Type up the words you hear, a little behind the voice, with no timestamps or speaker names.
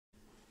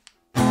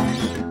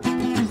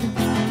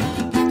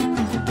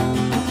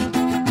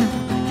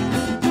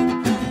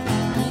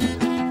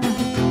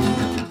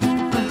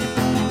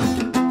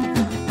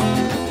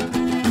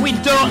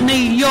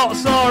need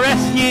yachts or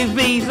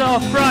SUVs or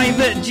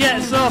private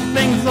jets or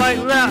things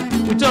like that.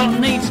 We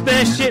don't need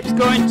spaceships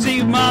going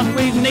to Mars.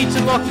 We need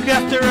to look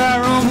after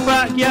our own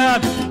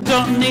backyard. We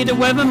don't need a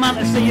weatherman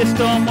to see a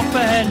storm up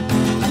ahead.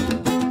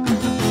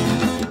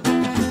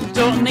 We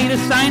don't need a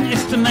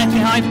scientist to make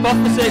a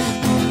hypothesis.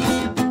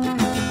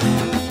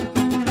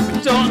 We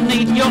don't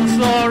need yachts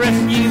or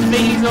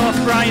SUVs or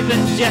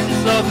private jets.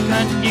 So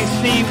can't you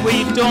see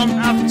we don't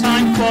have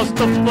time for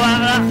stuff like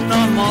that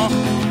no more?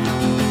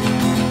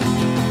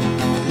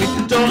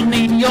 We don't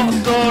need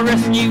yachts or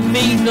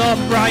SUVs or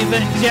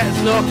private jets.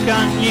 So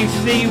can't you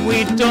see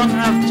we don't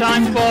have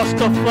time for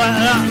stuff like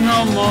that no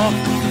more?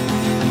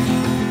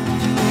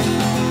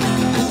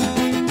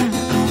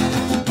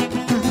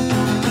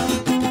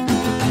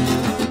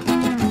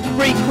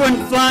 Frequent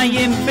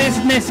flying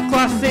business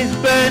classes,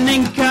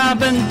 burning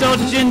carbon,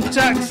 dodging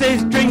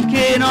taxes,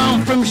 drinking oil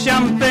from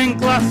champagne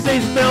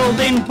glasses,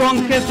 building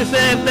bunkers to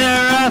save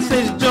their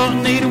asses.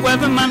 Don't need a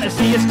weatherman to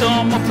see a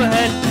storm up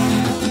ahead.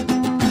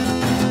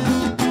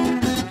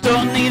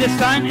 Don't need a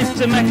scientist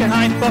to make a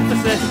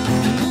hypothesis.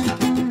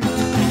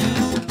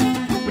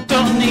 We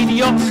don't need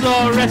yachts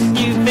or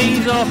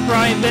SUVs or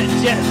private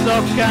jets.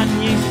 So can't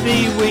you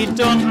see we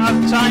don't have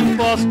time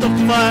for stuff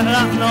like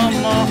that no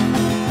more?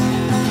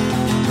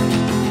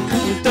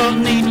 We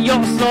don't need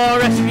yachts or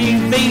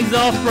SUVs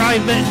or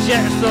private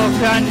jets. So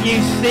can't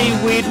you see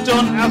we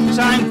don't have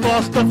time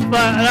for stuff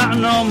like that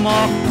no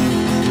more?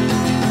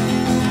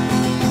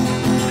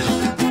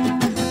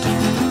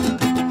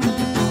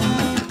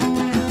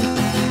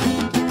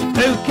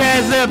 Who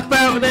cares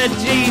about the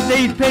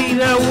GDP?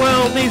 The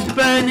world is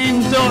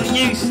burning, don't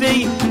you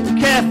see?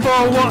 Care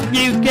for what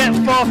you get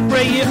for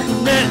free.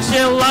 It's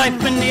your life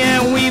and the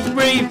air we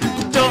breathe.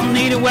 Don't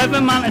need a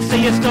weatherman to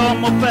see a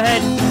storm up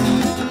ahead.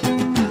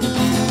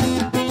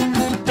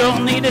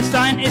 Don't need a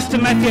scientist to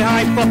make a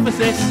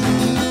hypothesis.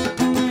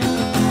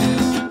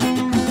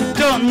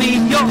 Don't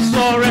need yachts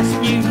or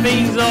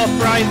SUVs or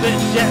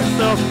private jets.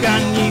 So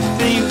can you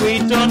see we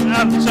don't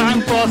have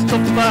time for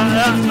stuff like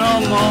that no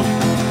more?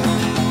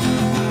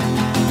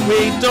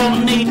 We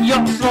don't need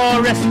yachts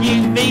or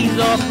SUVs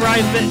or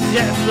private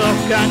jets. So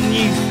can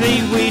you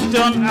see we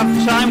don't have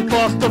time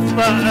for stuff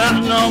like that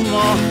no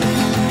more?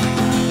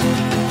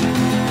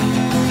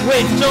 We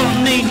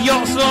don't need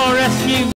yachts or SUVs.